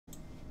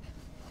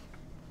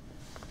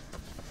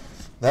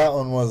That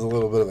one was a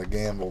little bit of a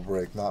gamble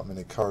break. Not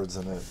many cards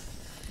in it.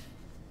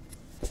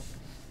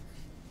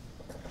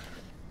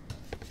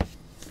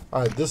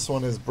 All right, this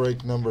one is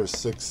break number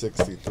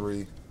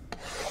 663.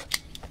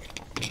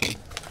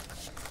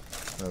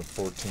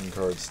 14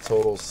 cards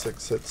total,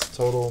 6 hits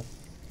total.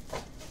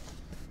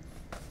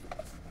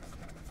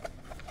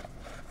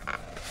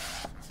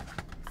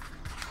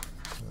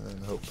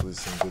 And hopefully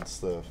some good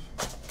stuff.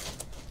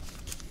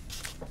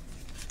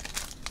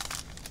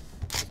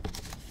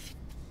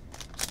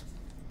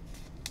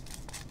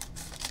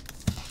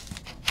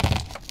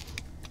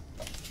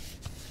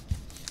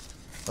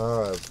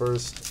 Alright,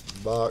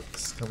 first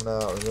box coming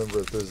out. Remember,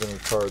 if there's any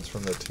cards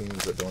from the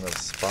teams that don't have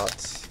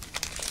spots,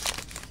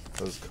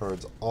 those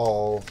cards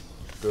all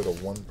go to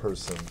one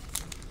person.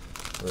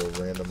 They'll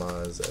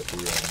randomize at the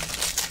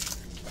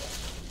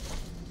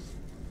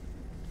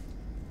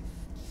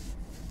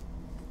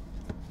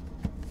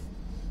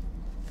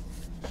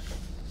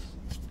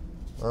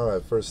end.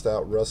 Alright, first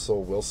out,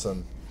 Russell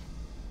Wilson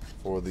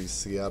for the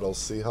Seattle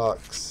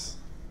Seahawks.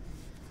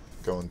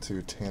 Going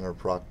to Tanner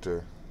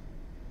Proctor.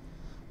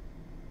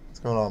 What's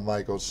going on,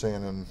 Michael,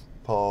 Shannon,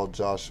 Paul,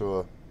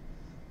 Joshua,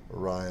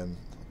 Ryan,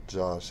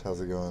 Josh? How's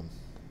it going?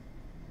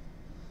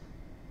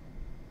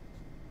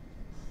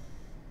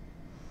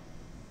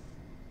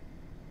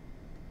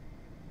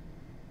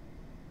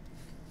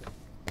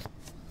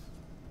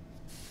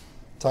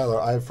 Tyler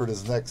Eifert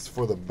is next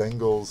for the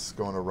Bengals,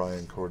 going to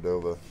Ryan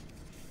Cordova.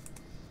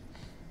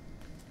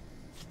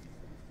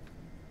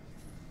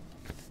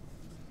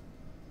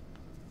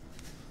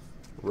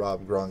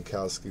 Rob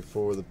Gronkowski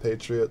for the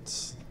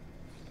Patriots,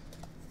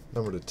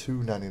 number to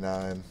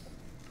 299.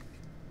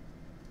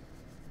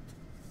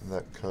 And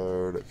that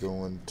card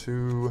going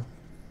to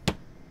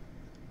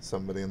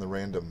somebody in the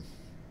random.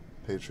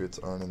 Patriots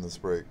aren't in this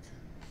break.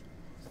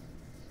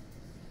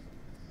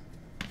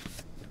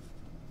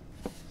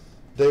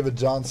 David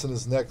Johnson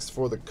is next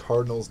for the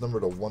Cardinals, number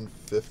to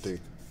 150.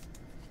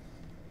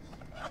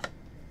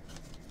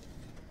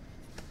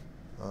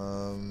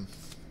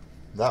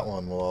 That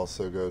one will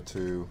also go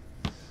to,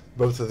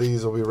 both of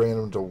these will be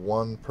random to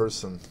one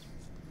person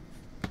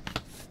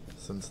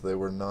since they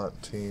were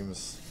not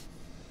teams.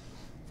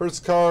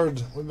 First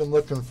card, we've been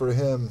looking for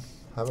him.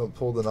 Haven't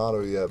pulled an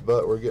auto yet,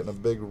 but we're getting a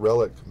big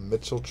relic,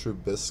 Mitchell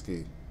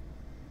Trubisky,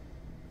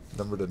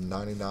 number to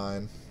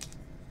 99.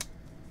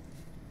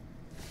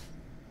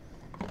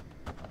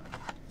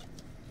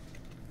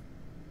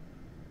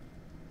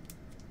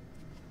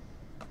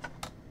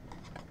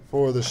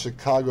 For the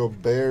Chicago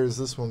Bears,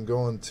 this one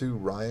going to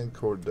Ryan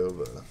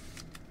Cordova.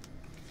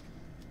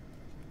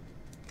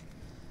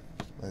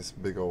 Nice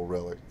big old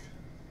relic.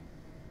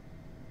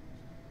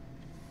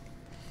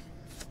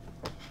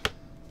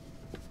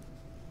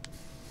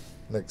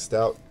 Next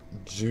out,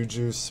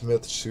 Juju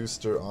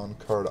Smith-Schuster on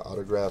card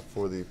autograph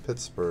for the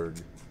Pittsburgh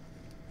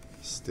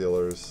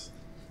Steelers.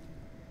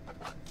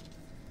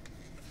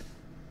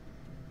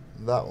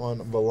 That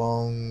one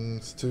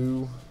belongs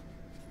to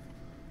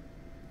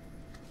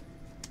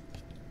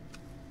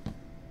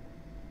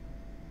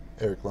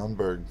Eric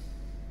Lundberg.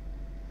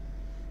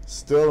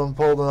 Still haven't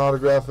pulled an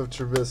autograph of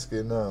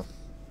Trubisky, no.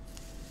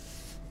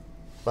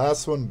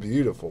 Last one,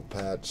 beautiful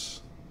patch.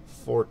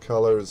 4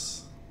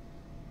 colors.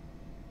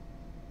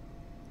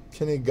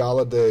 Kenny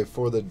Golladay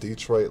for the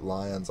Detroit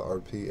Lions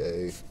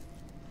RPA.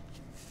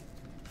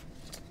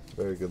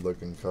 Very good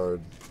looking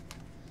card.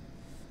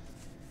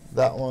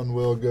 That one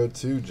will go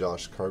to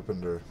Josh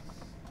Carpenter.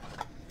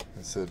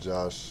 That's it,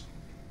 Josh.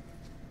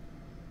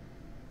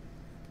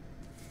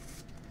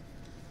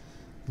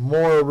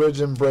 More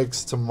Origin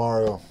breaks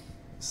tomorrow,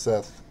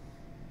 Seth.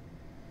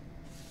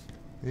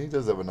 He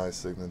does have a nice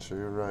signature,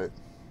 you're right.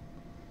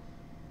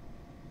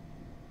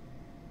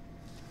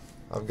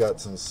 I've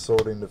got some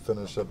sorting to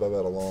finish up. I've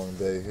had a long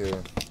day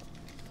here.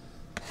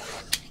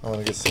 I want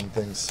to get some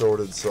things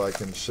sorted so I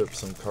can ship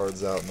some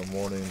cards out in the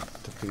morning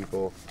to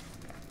people.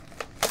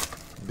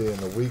 Being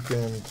the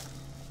weekend,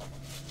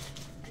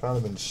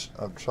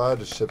 I've tried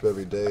to ship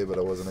every day, but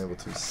I wasn't able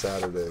to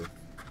Saturday.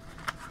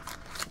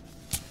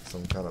 So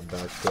I'm kind of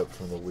backed up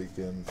from the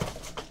weekend.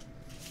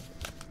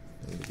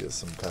 I need to get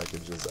some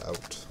packages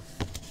out.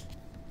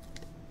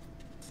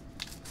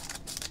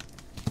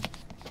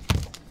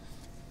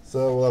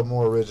 So we'll have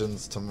more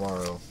Origins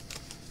tomorrow.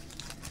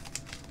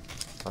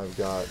 I've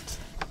got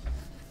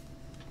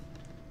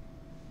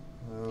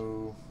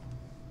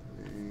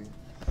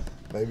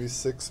maybe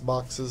 6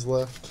 boxes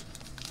left.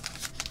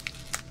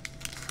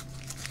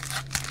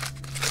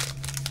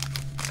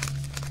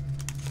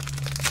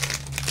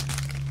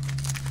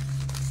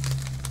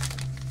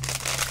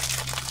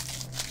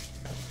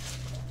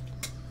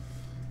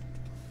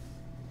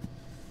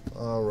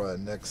 Alright,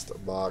 next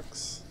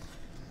box.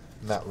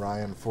 Matt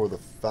Ryan for the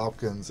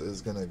Falcons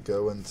is going to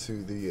go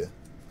into the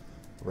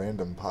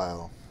random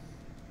pile.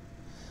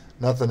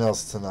 Nothing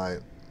else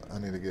tonight. I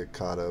need to get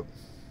caught up.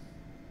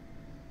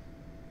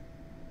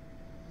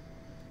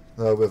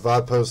 No, but if I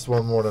post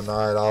one more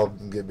tonight, I'll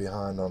get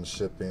behind on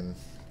shipping.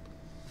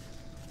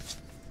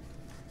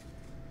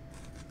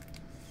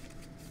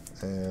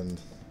 And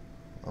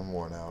I'm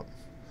worn out.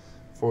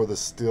 For the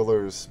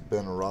Steelers,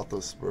 Ben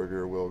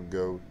Roethlisberger will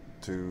go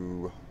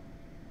to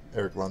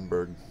Eric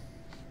Lundberg.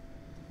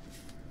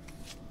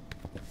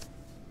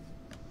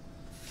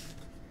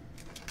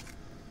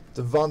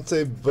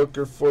 Devontae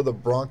Booker for the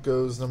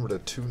Broncos, number to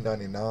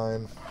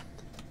 299.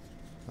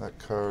 That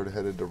card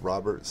headed to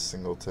Robert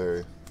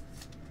Singletary.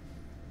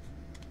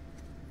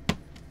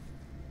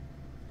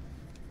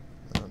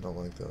 I don't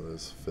like how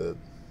this fit.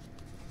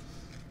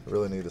 I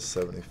really need a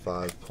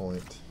 75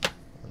 point.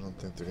 I don't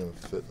think they're going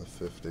to fit in the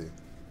 50.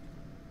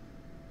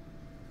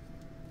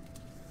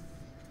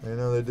 You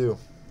know they do.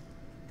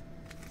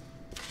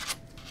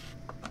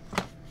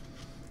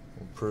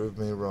 Will prove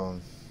me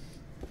wrong.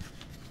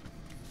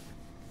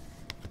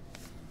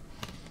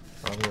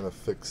 I'm going to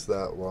fix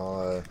that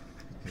while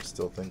I'm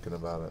still thinking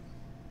about it.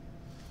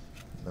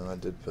 No, I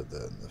did put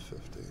that in the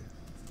 50.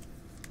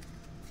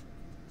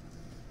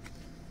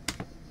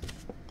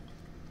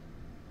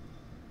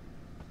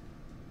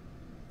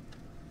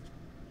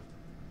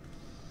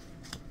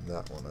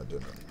 That one I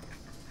didn't.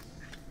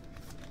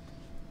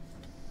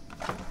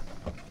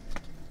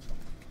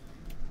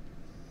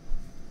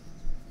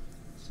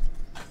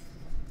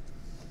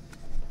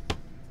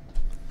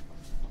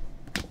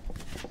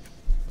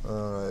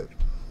 Alright.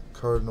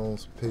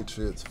 Cardinals,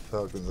 Patriots,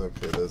 Falcons.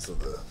 Okay, those are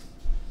the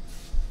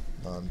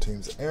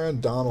non-teams.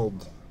 Aaron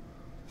Donald,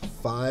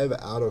 5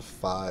 out of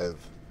 5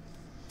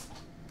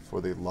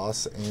 for the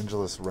Los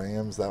Angeles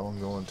Rams. That one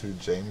going to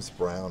James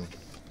Brown.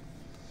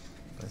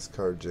 Nice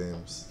card,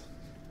 James.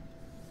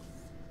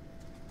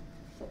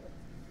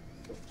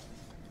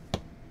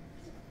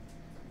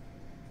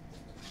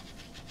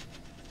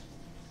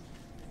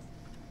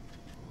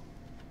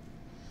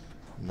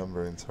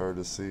 Numbering's hard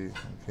to see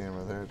on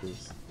camera. There it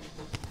is.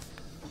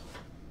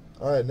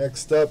 Alright,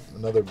 next up,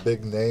 another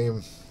big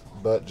name,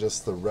 but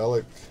just the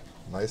relic.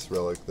 Nice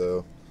relic,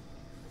 though.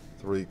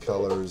 3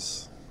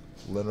 colors.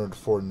 Leonard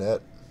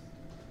Fournette.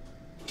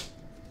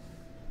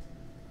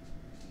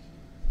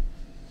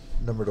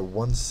 Number to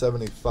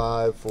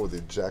 175 for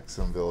the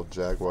Jacksonville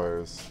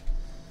Jaguars.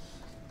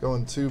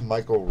 Going to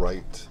Michael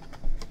Wright.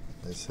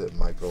 Nice hit,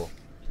 Michael.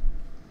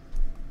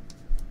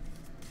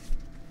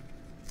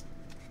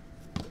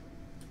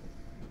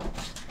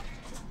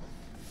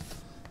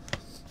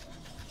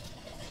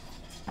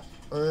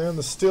 And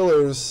the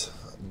Steelers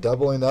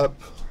doubling up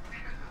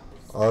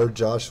are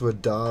Joshua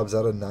Dobbs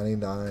out of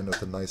 99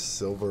 with a nice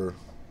silver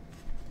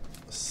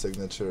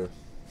signature.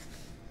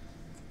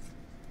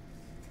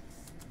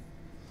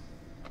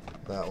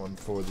 That one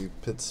for the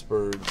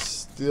Pittsburgh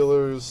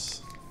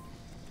Steelers.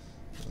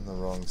 In the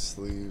wrong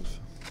sleeve.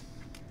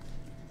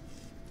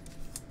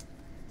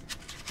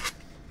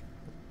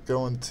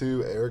 Going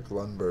to Eric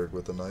Lundberg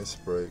with a nice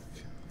break.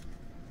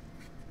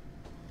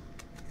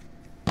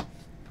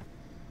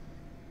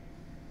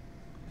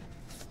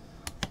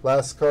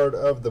 Last card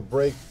of the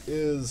break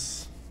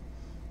is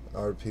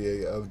an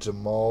RPA of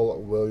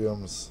Jamal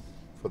Williams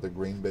for the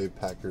Green Bay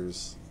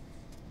Packers.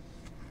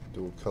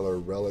 Dual color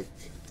relic.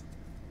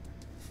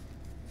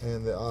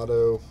 And the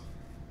auto.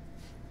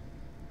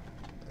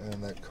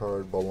 And that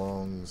card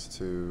belongs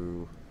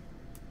to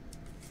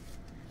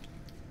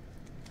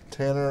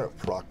Tanner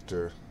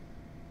Proctor.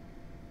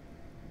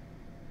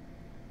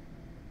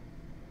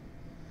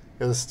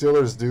 Yeah, the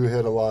Steelers do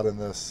hit a lot in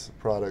this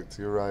product.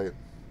 You're right.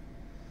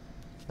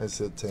 Nice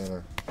hit,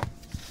 Tanner.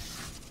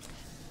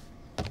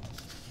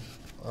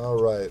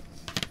 All right.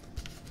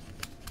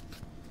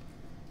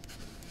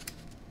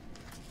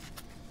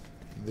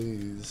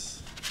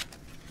 These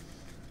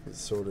get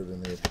sorted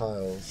in their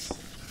piles.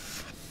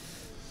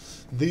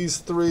 These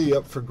 3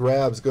 up for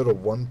grabs go to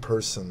one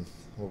person.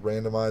 We'll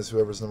randomize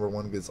whoever's number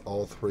 1 gets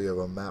all 3 of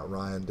them. Matt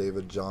Ryan,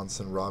 David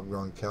Johnson, Rob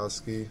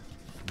Gronkowski.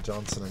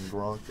 Johnson and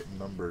Gronk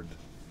numbered.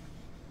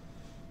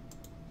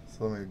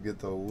 So let me get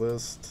the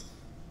list.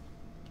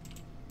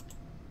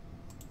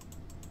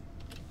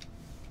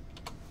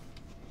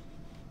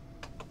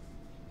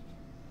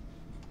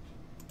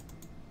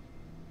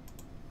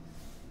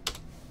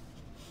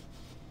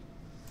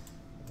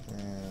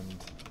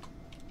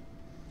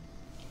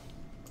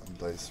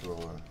 Dice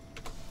roller.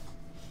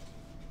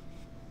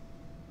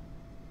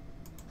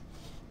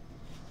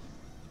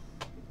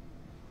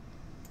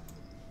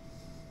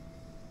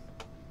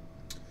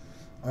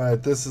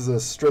 Alright, this is a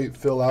straight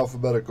fill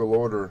alphabetical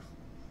order.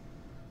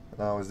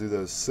 And I always do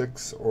those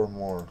 6 or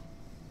more.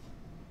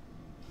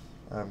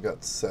 I've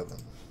got 7.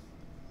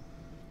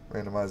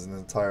 Randomizing the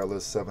entire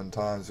list 7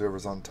 times.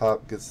 Whoever's on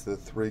top gets the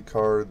 3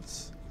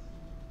 cards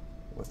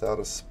without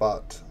a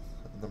spot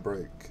in the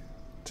break.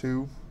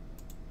 2,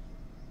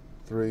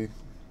 3,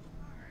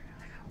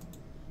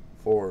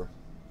 4,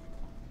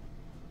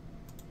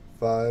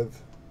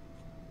 5,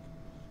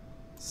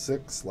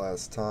 6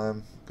 last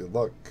time. Good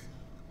luck.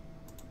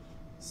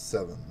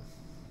 7.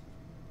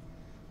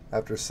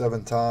 After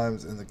 7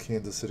 times in the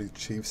Kansas City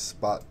Chiefs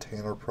spot,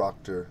 Tanner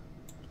Proctor.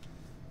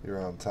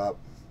 You're on top.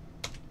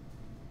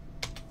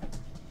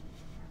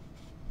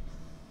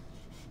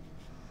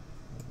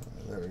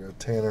 There we go.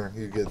 Tanner,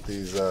 you get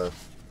these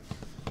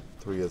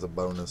 3 as a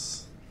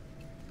bonus.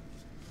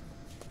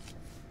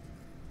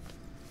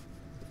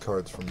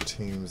 cards from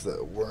teams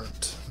that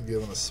weren't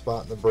given a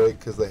spot in the break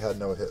because they had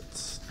no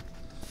hits.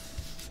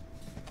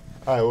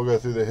 All right, we'll go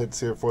through the hits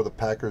here for the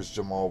Packers.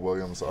 Jamal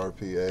Williams,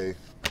 RPA.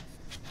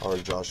 Our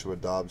Joshua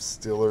Dobbs,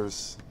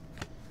 Steelers.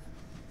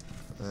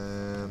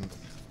 And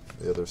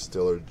the other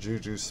Steeler,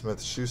 Juju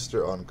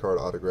Smith-Schuster, on-card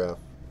autograph.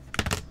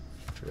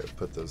 We're going to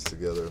put those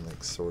together and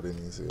make sorting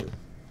easier.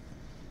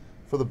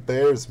 For the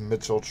Bears,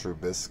 Mitchell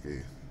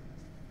Trubisky.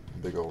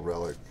 Big old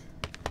relic.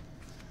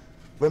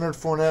 Leonard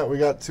Fournette, we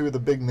got two of the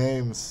big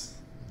names.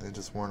 They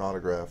just weren't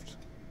autographed.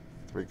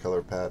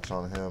 3-color patch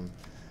on him.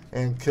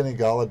 And Kenny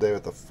Golladay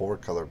with a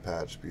 4-color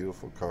patch.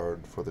 Beautiful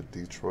card for the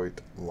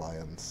Detroit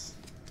Lions.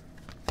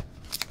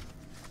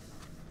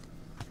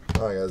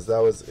 Alright guys, that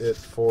was it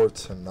for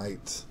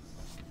tonight.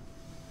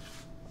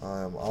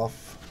 I am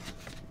off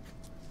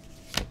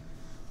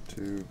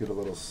to get a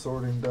little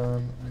sorting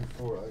done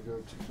before I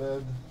go to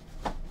bed.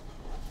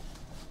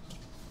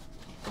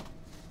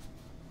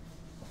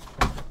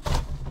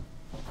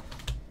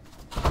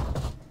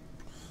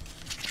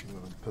 I'm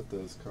going to put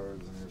those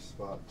cards in your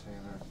spot,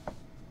 Tanner.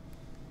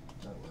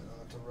 That way I don't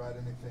have to write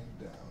anything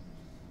down.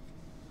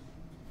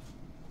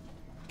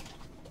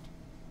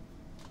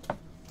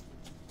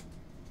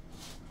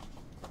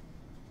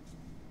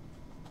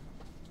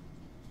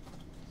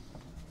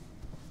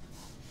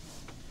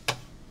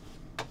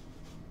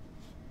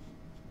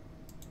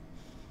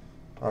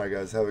 Alright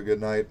guys, have a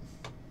good night.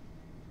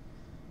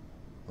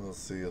 We'll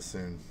see you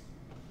soon.